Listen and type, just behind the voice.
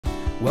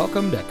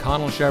Welcome to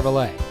Connell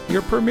Chevrolet,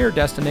 your premier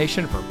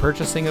destination for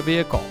purchasing a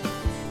vehicle.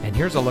 And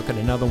here's a look at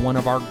another one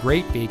of our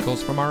great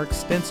vehicles from our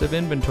extensive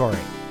inventory.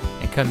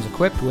 It comes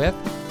equipped with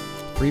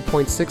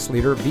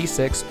 3.6-liter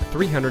V6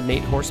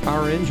 308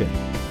 horsepower engine,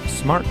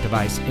 smart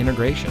device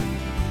integration,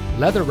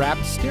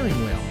 leather-wrapped steering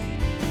wheel,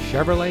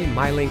 Chevrolet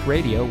MyLink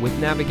radio with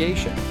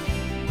navigation,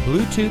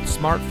 Bluetooth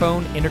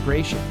smartphone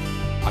integration,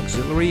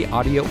 auxiliary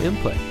audio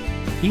input,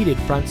 heated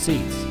front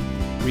seats,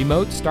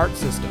 remote start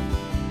system,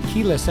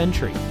 keyless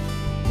entry,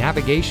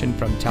 navigation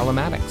from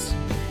telematics,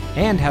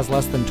 and has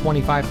less than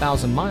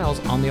 25,000 miles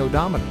on the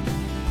odometer.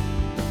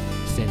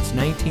 Since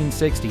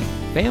 1960,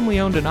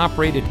 family-owned and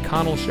operated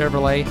Connell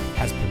Chevrolet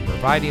has been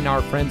providing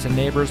our friends and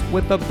neighbors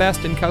with the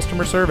best in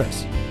customer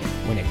service.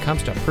 When it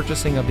comes to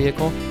purchasing a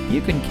vehicle,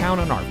 you can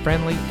count on our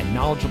friendly and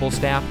knowledgeable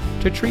staff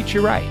to treat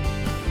you right.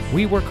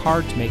 We work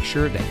hard to make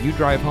sure that you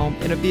drive home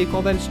in a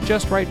vehicle that is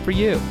just right for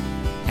you.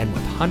 And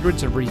with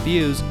hundreds of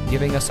reviews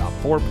giving us a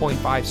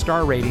 4.5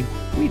 star rating,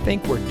 we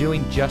think we're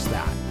doing just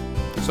that.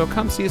 So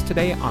come see us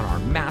today on our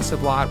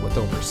massive lot with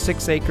over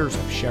 6 acres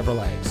of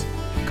Chevrolets.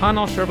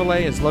 Connell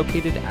Chevrolet is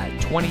located at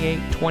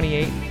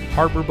 2828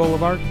 Harbor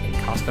Boulevard in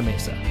Costa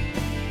Mesa.